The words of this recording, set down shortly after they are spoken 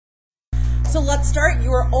So let's start.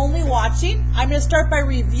 You are only watching. I'm going to start by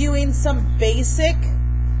reviewing some basic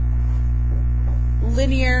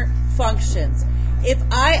linear functions. If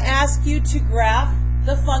I ask you to graph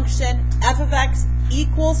the function f of x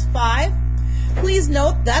equals 5, please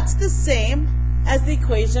note that's the same as the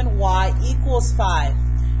equation y equals 5.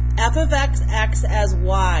 F of x acts as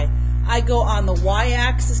y. I go on the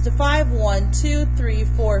y-axis to 5, 1, 2, 3,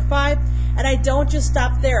 4, 5, and I don't just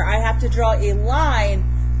stop there. I have to draw a line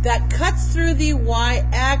that cuts through the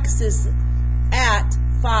y-axis at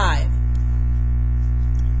 5.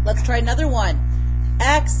 Let's try another one.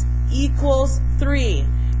 X equals 3.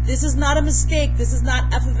 This is not a mistake. This is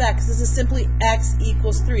not f of x. This is simply x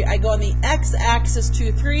equals 3. I go on the x-axis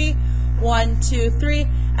to 3, 1, 2, 3,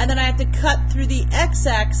 and then I have to cut through the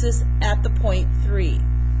x-axis at the point 3.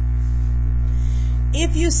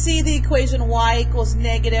 If you see the equation y equals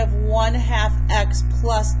negative 1/2 x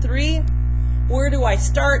plus 3, where do I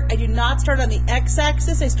start? I do not start on the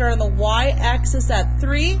x-axis. I start on the y-axis at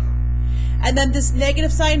 3. And then this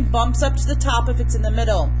negative sign bumps up to the top if it's in the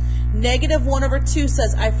middle. Negative 1/2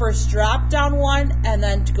 says I first drop down 1 and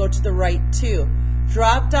then to go to the right 2.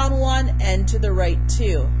 Drop down 1 and to the right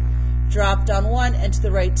 2. Drop down 1 and to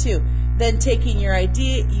the right 2. Then taking your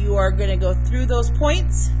idea, you are going to go through those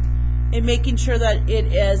points and making sure that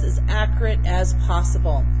it is as accurate as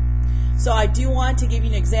possible. So I do want to give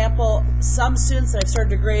you an example. Some students that I've started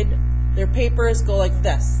to grade their papers go like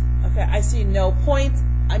this. Okay, I see no points.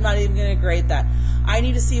 I'm not even going to grade that. I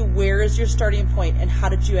need to see where is your starting point and how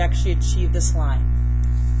did you actually achieve this line.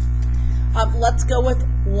 Let's go with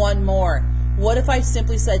one more. What if I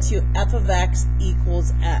simply said to you f of x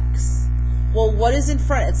equals x? Well, what is in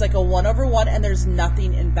front? It's like a 1/1 and there's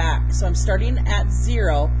nothing in back. So I'm starting at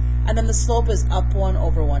 0 and then the slope is up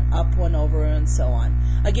 1/1, up 1/1, and so on.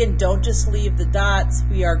 Again, don't just leave the dots.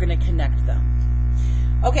 We are going to connect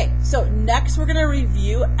them. Okay, so next we're going to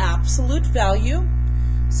review absolute value.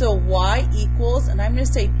 So y equals, and I'm going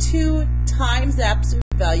to say 2 times the absolute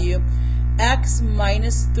value, x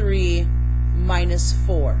minus 3 minus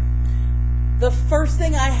 4. The first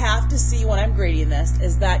thing I have to see when I'm grading this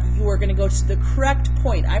is that you are going to go to the correct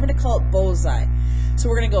point. I'm going to call it bullseye. So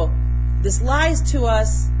we're going to go, this lies to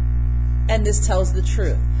us, and this tells the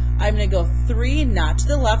truth. I'm going to go 3, not to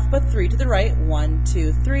the left, but 3 to the right. 1,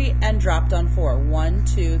 2, 3, and drop down 4. 1,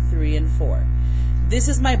 2, 3, and 4. This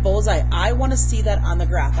is my bullseye. I want to see that on the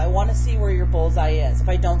graph. I want to see where your bullseye is. If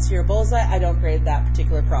I don't see your bullseye, I don't grade that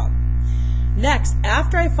particular problem. Next,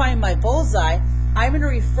 after I find my bullseye, I'm going to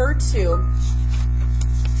refer to,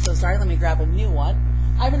 so sorry, let me grab a new one.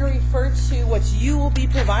 I'm going to refer to what you will be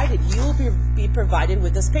provided. You will be provided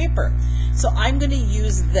with this paper. So I'm going to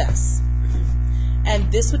use this.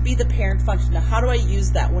 And this would be the parent function. Now, how do I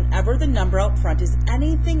use that? Whenever the number out front is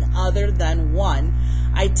anything other than 1,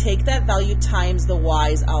 I take that value times the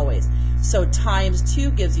y's always. So times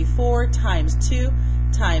 2 gives you 4, times 2,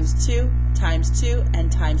 times 2, times 2,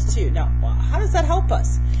 and times 2. Now, how does that help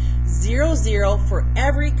us? 0, 0 for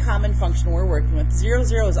every common function we're working with. 0,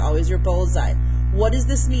 0 is always your bullseye. What does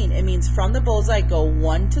this mean? It means from the bullseye, go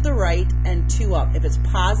 1 to the right and 2 up. If it's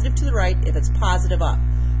positive to the right, if it's positive up.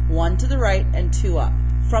 1 to the right and 2 up.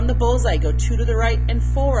 From the bullseye, go 2 to the right and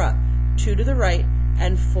 4 up. 2 to the right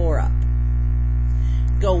and 4 up.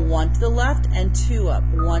 Go 1 to the left and 2 up.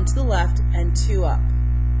 1 to the left and 2 up.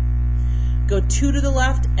 Go 2 to the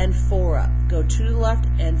left and 4 up. Go 2 to the left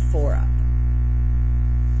and 4 up.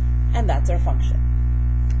 And that's our function.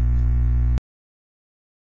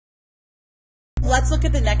 Let's look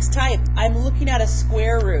at the next type. I'm looking at a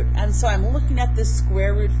square root, and so I'm looking at this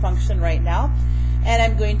square root function right now, and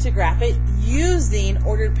I'm going to graph it using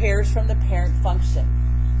ordered pairs from the parent function.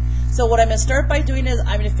 So what I'm going to start by doing is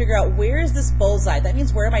I'm going to figure out where is this bullseye. That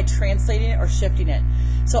means where am I translating it or shifting it.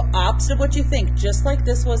 So opposite of what you think, just like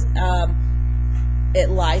this was, it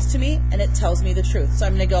lies to me and it tells me the truth. So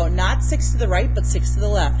I'm going to go not 6 to the right, but 6 to the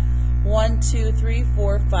left. 1, 2, 3,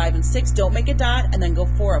 4, 5, and 6. Don't make a dot, and then go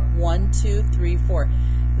 4 up. 1, 2, 3, 4.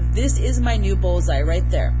 This is my new bullseye right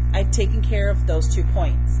there. I've taken care of those 2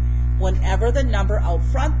 points. Whenever the number out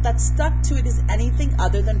front that's stuck to it is anything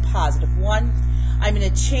other than positive 1, I'm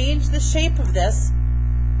going to change the shape of this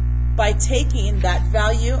by taking that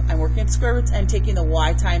value. I'm working at square roots. I'm taking the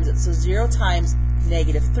y times it. So 0 times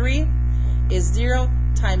negative 3 is 0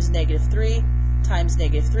 times negative 3 times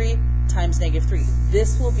negative 3 times negative 3.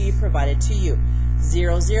 This will be provided to you.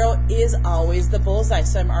 0, 0 is always the bullseye.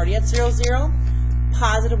 So I'm already at 0, 0.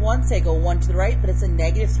 Positive 1, say go 1 to the right, but it's a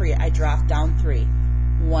negative 3. I drop down 3.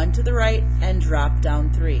 1 to the right and drop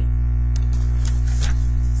down 3.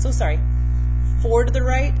 So sorry. 4 to the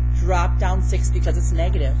right, drop down 6 because it's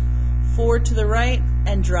negative. 4 to the right,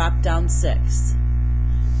 and drop down 6.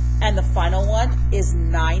 And the final one is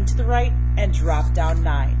 9 to the right and drop down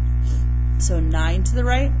 9. So 9 to the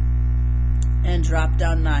right and drop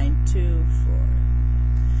down 9, 2, 4.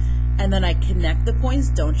 And then I connect the points.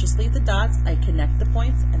 Don't just leave the dots. I connect the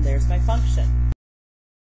points, and there's my function.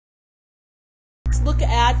 Let's look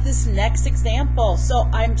at this next example. So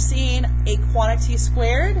I'm seeing a quantity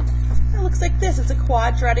squared. It looks like this. It's a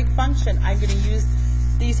quadratic function. I'm going to use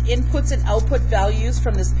these inputs and output values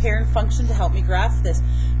from this parent function to help me graph this.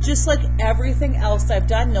 Just like everything else I've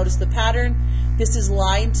done, notice the pattern. This is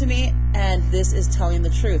lying to me, and this is telling the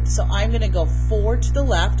truth. So I'm going to go 4 to the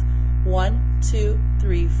left, 1, 2,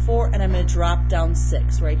 3, 4, and I'm going to drop down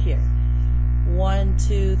 6 right here. 1,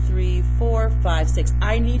 2, 3, 4, 5, 6.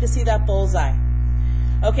 I need to see that bullseye.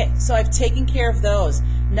 Okay, so I've taken care of those.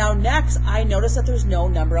 Now next, I notice that there's no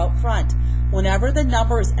number out front. Whenever the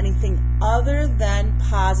number is anything other than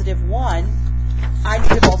positive 1, I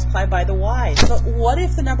need to multiply by the y. But what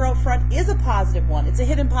if the number out front is a positive 1? It's a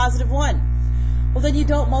hidden positive 1. Well, then you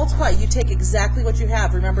don't multiply. You take exactly what you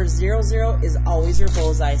have. Remember, 0, 0 is always your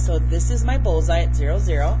bullseye. So this is my bullseye at 0,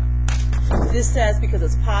 0. This says, because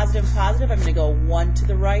it's positive, positive, I'm going to go 1 to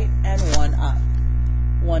the right and 1 up.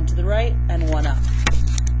 1 to the right and 1 up.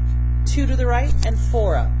 2 to the right and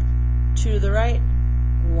 4 up. 2 to the right,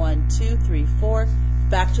 1, 2, 3, 4.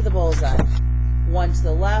 Back to the bullseye. 1 to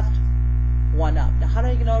the left, 1 up. Now, how do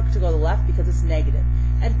you know to go to the left? Because it's negative.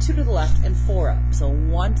 And 2 to the left and 4 up. So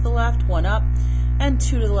 1 to the left, 1 up, and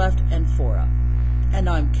 2 to the left and 4 up. And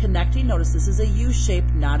now I'm connecting. Notice this is a U shape,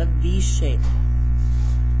 not a V shape.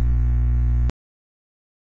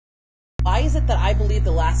 Why is it that I believe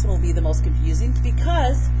the last one will be the most confusing?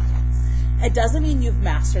 Because it doesn't mean you've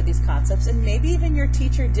mastered these concepts, and maybe even your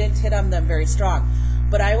teacher did hit on them very strong.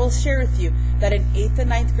 But I will share with you that in 8th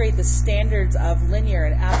and 9th grade, the standards of linear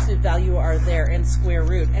and absolute value are there, and square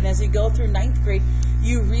root. And as you go through 9th grade,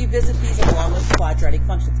 you revisit these along with quadratic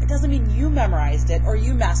functions. It doesn't mean you memorized it or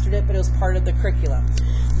you mastered it, but it was part of the curriculum.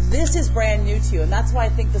 This is brand new to you, and that's why I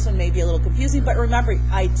think this one may be a little confusing, but remember,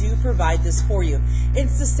 I do provide this for you.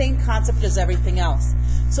 It's the same concept as everything else.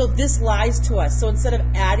 So this lies to us. So instead of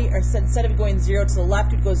adding, or instead of going 0 to the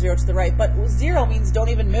left, you'd go 0 to the right, but 0 means don't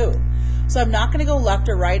even move. So I'm not going to go left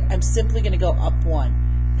or right, I'm simply going to go up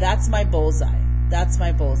 1. That's my bullseye. That's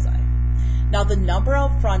my bullseye. Now the number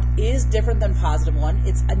out front is different than positive 1.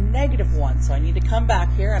 It's a negative 1. So I need to come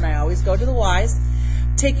back here, and I always go to the y's,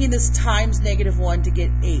 taking this times negative 1 to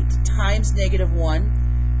get 8, times negative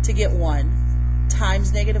 1 to get 1,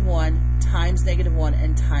 times negative 1, times negative 1,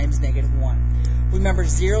 and times negative 1. Remember,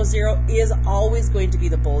 0, 0 is always going to be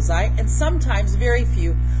the bullseye, and sometimes, very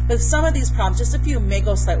few, but some of these problems, just a few, may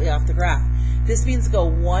go slightly off the graph. This means go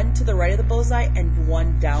 1 to the right of the bullseye and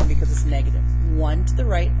 1 down because it's negative. 1 to the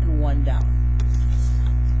right and 1 down.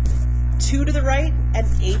 2 to the right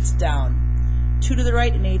and 8 down. 2 to the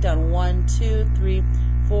right and 8 down. 1, 2, 3,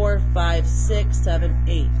 4, 5, 6, 7,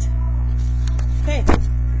 8. Okay.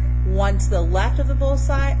 1 to the left of the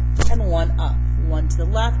bullseye and 1 up. 1 to the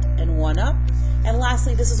left and 1 up. And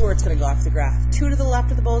lastly, this is where it's going to go off the graph. 2 to the left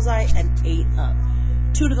of the bullseye and 8 up.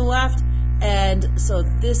 2 to the left, and so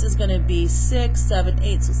this is going to be 6, 7,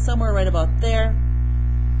 8, so somewhere right about there.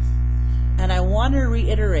 And I want to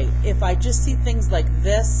reiterate, if I just see things like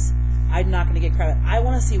this, I'm not going to get credit. I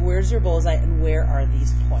want to see where's your bullseye and where are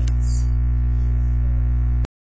these points.